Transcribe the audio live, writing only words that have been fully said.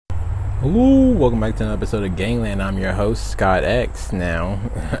Hello, welcome back to another episode of Gangland. I'm your host, Scott X. Now,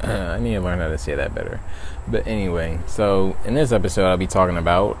 I need to learn how to say that better. But anyway, so in this episode, I'll be talking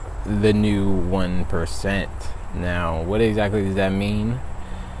about the new 1%. Now, what exactly does that mean?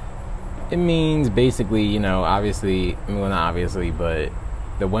 It means basically, obviously, well, not obviously, but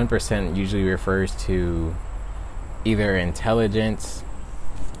the 1% usually refers to either intelligence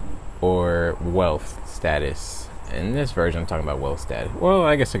or wealth status. In this version, I'm talking about wealth status. Well,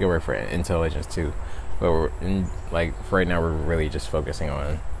 I guess I could work for intelligence too, but for right now, we're really just focusing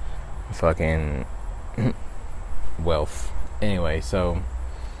on fucking wealth. Anyway, so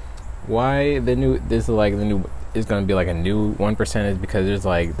why the new? This is like the new. Is going to be like a new 1% is because there's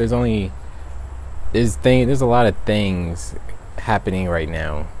a lot of things happening right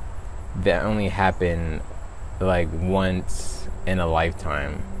now that only happen like once in a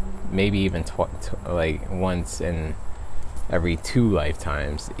lifetime. Maybe even once in every 2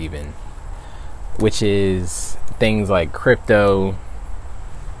 lifetimes even, which is things like crypto,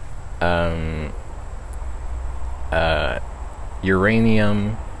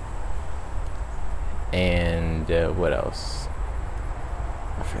 uranium, and what else?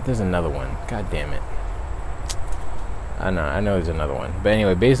 There's another one. God damn it. I know there's another one. But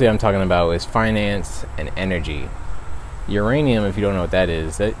anyway, basically I'm talking about is finance and energy. Uranium, if you don't know what that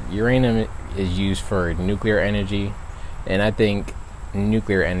is, that uranium is used for nuclear energy, and I think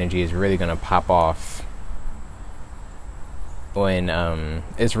nuclear energy is really going to pop off when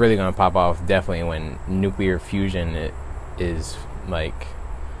definitely when nuclear fusion is like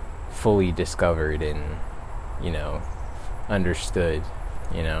fully discovered and understood,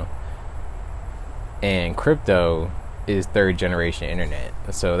 and crypto is 3rd generation internet,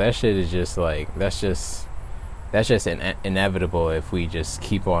 so that shit is just like that's just inevitable if we just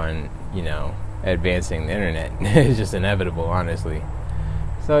keep on, advancing the internet. It's just inevitable, honestly.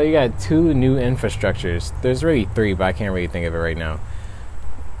 So you got 2 new infrastructures. There's really 3, but I can't really think of it right now.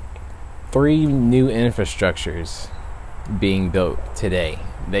 3 new infrastructures being built today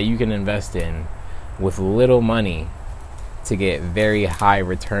that you can invest in with little money to get very high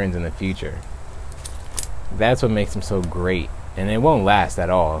returns in the future. That's what makes them so great, and it won't last at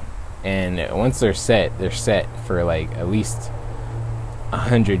all. And once they're set for like at least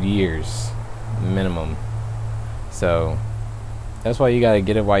 100 years minimum. So that's why you gotta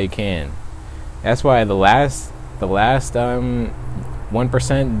get it while you can. That's why the last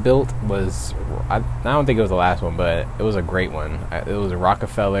 1% built was, I don't think it was the last one, but it was a great one. It was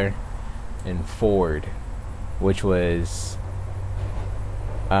Rockefeller and Ford, which was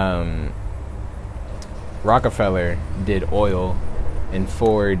Rockefeller did oil and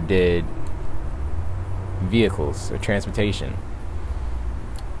Ford did vehicles or transportation,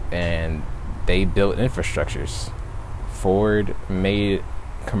 and they built infrastructures. Ford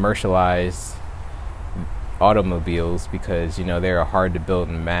commercialized automobiles because they are hard to build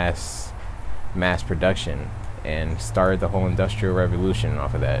in mass production, and started the whole industrial revolution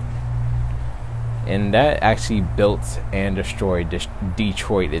off of that. And that actually built and destroyed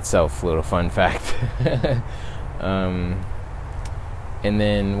Detroit itself. Little fun fact. And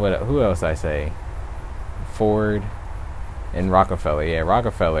then who else I say? Ford and Rockefeller. Yeah,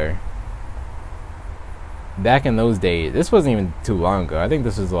 Rockefeller. Back in those days, this wasn't even too long ago. I think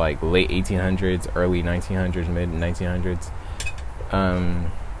this was like late 1800s, early 1900s, mid 1900s.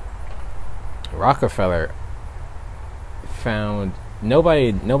 Rockefeller found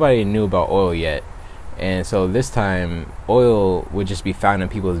nobody knew about oil yet. And so this time, oil would just be found in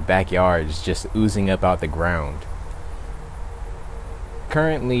people's backyards, just oozing up out the ground.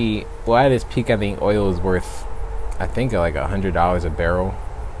 Currently, at its peak, I think oil is worth, like $100 a barrel,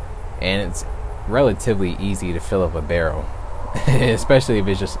 and it's relatively easy to fill up a barrel, especially if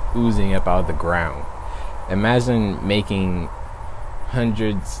it's just oozing up out of the ground. Imagine making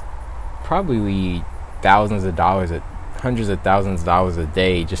hundreds, probably hundreds of thousands of dollars a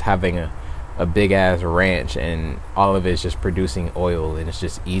day, just having a big ass ranch, and all of it's just producing oil, and it's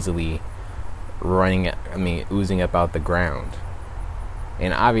just easily oozing up out the ground.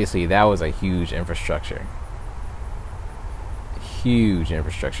 And obviously that was a huge infrastructure.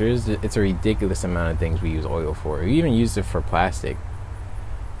 It's a ridiculous amount of things we use oil for. We even use it for plastic.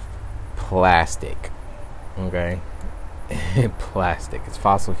 Okay? Plastic. It's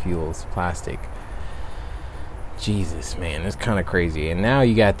fossil fuels, plastic. Jesus, man, it's kind of crazy. And now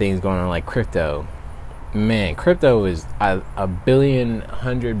you got things going on like crypto. Man, crypto is a billion,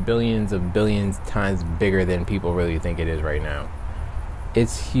 100 billions of billions times bigger than people really think it is right now.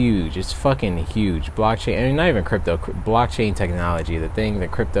 It's huge. It's fucking huge. Blockchain, and not even crypto, blockchain technology, the thing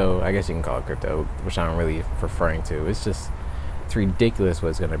that crypto, I guess you can call it crypto, which I'm really referring to. It's just It's ridiculous what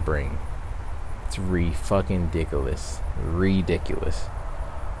it's gonna bring. It's fucking ridiculous.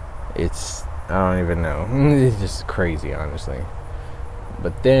 It's, I don't even know. It's just crazy, honestly.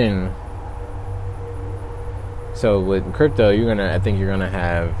 But then, so with crypto, I think you're gonna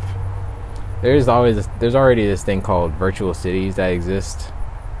have. There's already this thing called virtual cities that exist,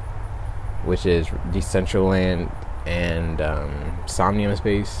 which is Decentraland and Somnium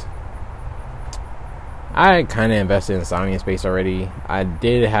Space. I kind of invested in Somnium Space already. I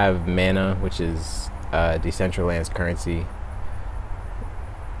did have Mana, which is Decentraland's currency,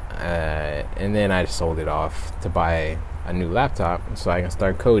 and then I sold it off to buy a new laptop so I can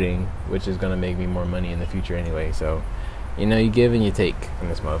start coding, which is gonna make me more money in the future anyway. So, you give and you take in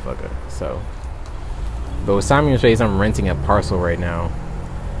this motherfucker. So, but with Somnium Space, I'm renting a parcel right now.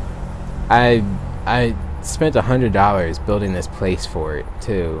 I spent $100 building this place for it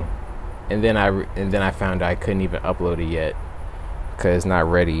too. And then I found I couldn't even upload it yet because it's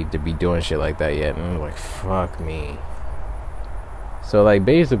not ready to be doing shit like that yet. And I'm like, fuck me. So like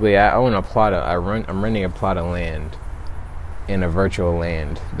basically, I own a plot. I'm renting a plot of land in a virtual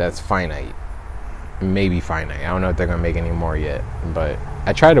land that's finite, maybe finite. I don't know if they're gonna make any more yet. But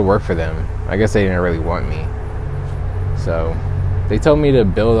I tried to work for them. I guess they didn't really want me. So they told me to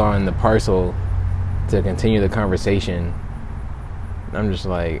build on the parcel to continue the conversation. I'm just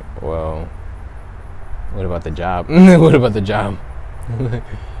like, well, what about the job? What about the job? They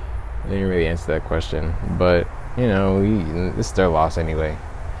didn't really answer that question. But, it's their loss anyway.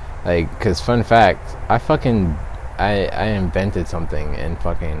 Like, because fun fact, I invented something in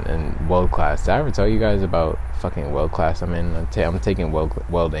weld class. Did I ever tell you guys about fucking weld class I'm in? I'm taking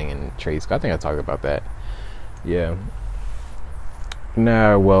welding and trade school. I think I talked about that. Yeah. And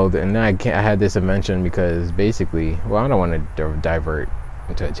then I had this invention because basically, well, I don't want to divert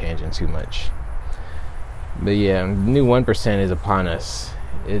into a tangent too much. But yeah, the new 1% is upon us.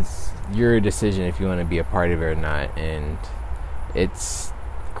 It's your decision if you want to be a part of it or not. And it's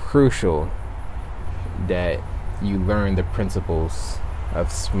crucial that you learn the principles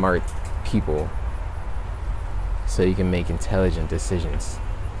of smart people so you can make intelligent decisions.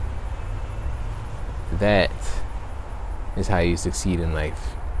 That is how you succeed in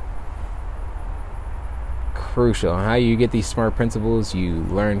life. Crucial. How you get these smart principles, you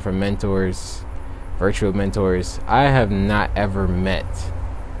learn from mentors, virtual mentors. I have not ever met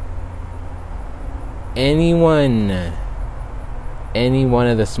any one of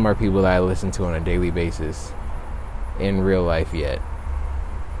the smart people that I listen to on a daily basis in real life yet.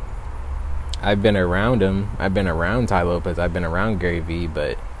 I've been around them. I've been around Tai Lopez. I've been around Gary Vee,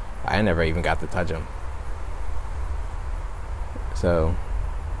 but I never even got to touch him. So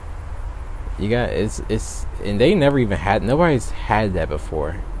you got it's and they never even had, nobody's had that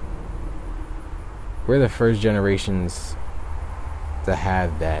before. We're the first generations to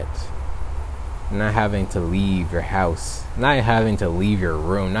have that. Not having to leave your house, not having to leave your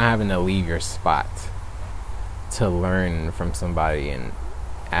room, not having to leave your spot to learn from somebody and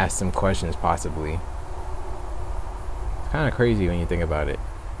ask them questions possibly. It's kind of crazy when you think about it.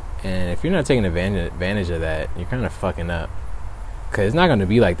 And if you're not taking advantage of that, you're kind of fucking up. Because it's not going to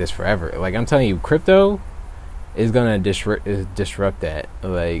be like this forever. Like, I'm telling you, crypto is going to disrupt that.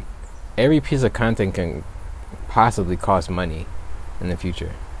 Like, every piece of content can possibly cost money in the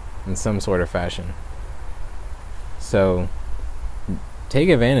future in some sort of fashion. So, take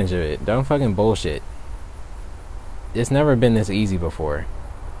advantage of it. Don't fucking bullshit. It's never been this easy before.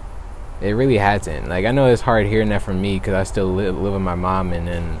 It really hasn't. Like, I know it's hard hearing that from me because I still live with my mom and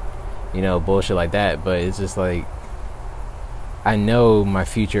then, bullshit like that. But it's just like, I know my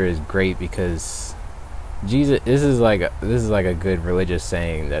future is great because Jesus. This is like a good religious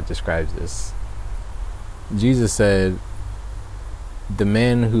saying that describes this. Jesus said, "The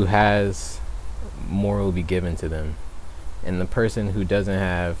man who has, more will be given to them, and the person who doesn't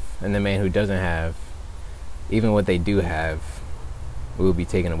have, and the man who doesn't have, even what they do have, will be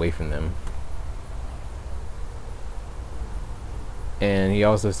taken away from them." And he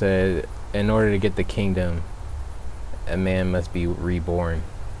also said, in order to get the kingdom, a man must be reborn.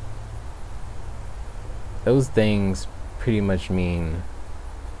 Those things pretty much mean,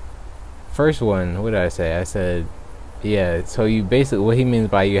 first one, what did I say? I said, yeah, so you basically, what he means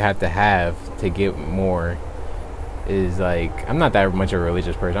by you have to get more is like, I'm not that much of a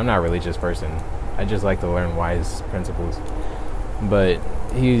religious person. I'm not a religious person. I just like to learn wise principles. But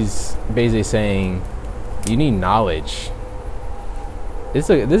he's basically saying you need knowledge. This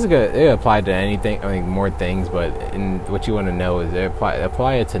is good. It applied to anything, I mean, more things, but what you want to know is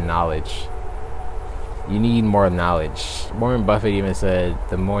apply it to knowledge. You need more knowledge. Warren Buffett even said,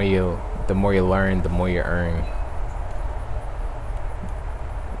 the more you learn, the more you earn.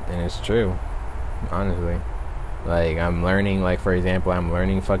 And it's true, honestly. Like, I'm learning, like, for example, I'm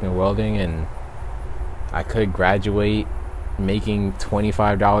learning fucking welding, and I could graduate making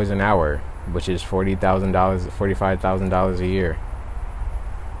 $25 an hour, which is $45,000 a year.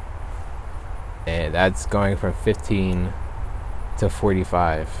 And that's going from 15 to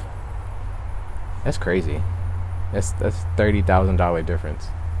 45. That's crazy. That's $30,000 difference.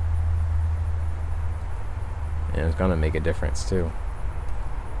 And it's gonna make a difference too.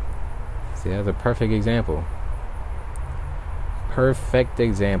 See, that's a perfect example. Perfect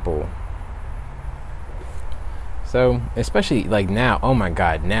example. So, especially like now, oh my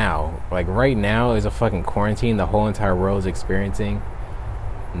god, now, like right now is a fucking quarantine the whole entire world is experiencing.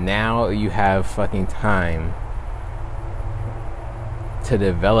 Now you have fucking time to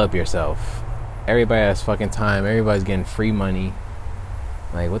develop yourself. Everybody has fucking time. Everybody's getting free money.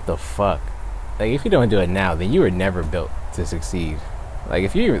 Like, what the fuck? Like, if you don't do it now, then you were never built to succeed. Like,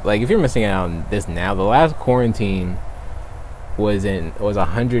 if you're missing out on this now, the last quarantine was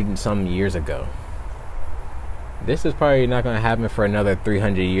 100 and some years ago. This is probably not going to happen for another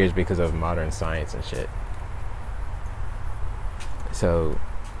 300 years because of modern science and shit. So,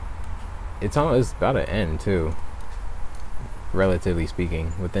 it's almost about to end too, relatively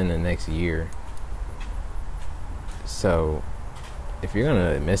speaking, within the next year. So, if you're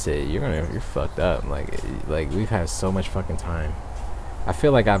gonna miss it, you're fucked up. Like we've had so much fucking time. I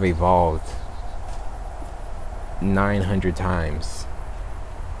feel like I've evolved 900 times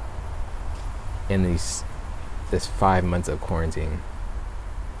in this 5 months of quarantine.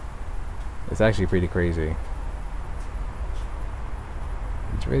 It's actually pretty crazy.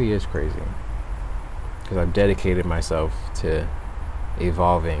 It really is crazy, because I've dedicated myself to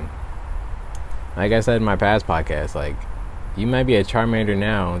evolving. Like I said in my past podcast, like, you might be a Charmander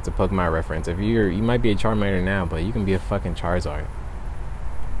now. It's a Pokemon reference. You might be a Charmander now, but you can be a fucking Charizard.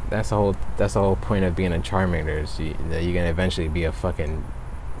 That's the whole point of being a Charmander, is that you're gonna eventually be a fucking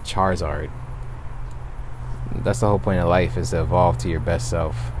Charizard. That's the whole point of life, is to evolve to your best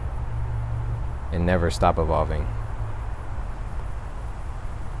self and never stop evolving.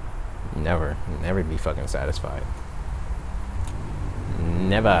 Never be fucking satisfied.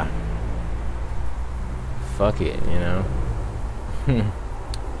 Never. Fuck it, you know.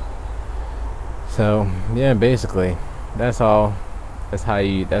 So, yeah, basically, that's all. That's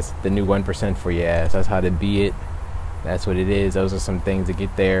the new 1% for your ass. That's how to be it. That's what it is. Those are some things to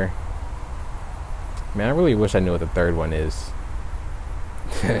get there. Man, I really wish I knew what the third one is.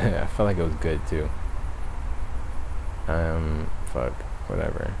 I felt like it was good too. Fuck,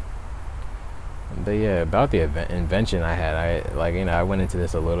 whatever. But yeah, about the invention I had, I went into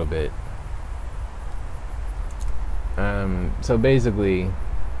this a little bit. So basically,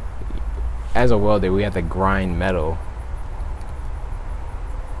 as a welder, we have to grind metal.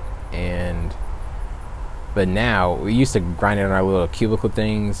 But now, we used to grind it on our little cubicle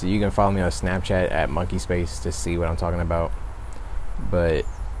things. You can follow me on Snapchat at Monkey Space to see what I'm talking about. But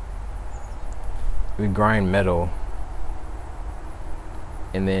we grind metal,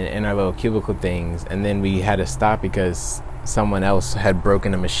 and then in our little cubicle things, and then we had to stop because someone else had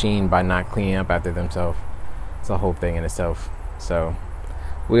broken the machine by not cleaning up after themselves. It's a whole thing in itself. So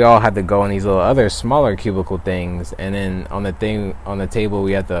we all had to go on these little other smaller cubicle things, and then on the table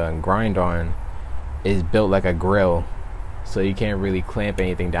we had to grind on is built like a grill, so you can't really clamp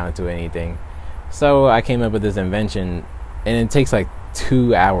anything down to anything. So I came up with this invention, and it takes like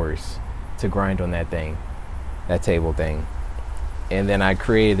 2 hours to grind on that table thing. And then I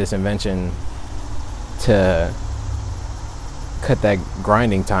created this invention to cut that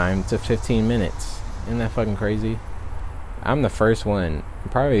grinding time to 15 minutes. Isn't that fucking crazy? I'm the first one,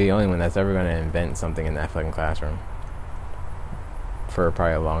 probably the only one that's ever going to invent something in that fucking classroom for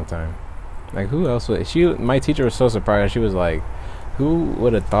probably a long time. Like, who else would my teacher was so surprised. She was like, who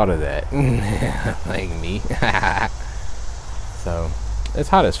would have thought of that? Like me. So it's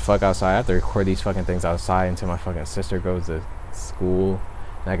hot as fuck outside. I have to record these fucking things outside until my fucking sister goes to school,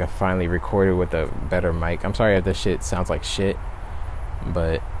 and I can finally record it with a better mic. I'm sorry if this shit sounds like shit,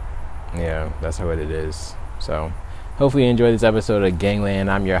 but yeah, that's what it is. So hopefully you enjoyed this episode of Gangland.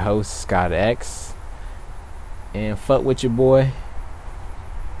 I'm your host, Scott X, and fuck with your boy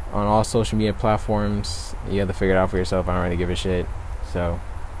on all social media platforms. You have to figure it out for yourself. I don't really give a shit. So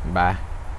bye.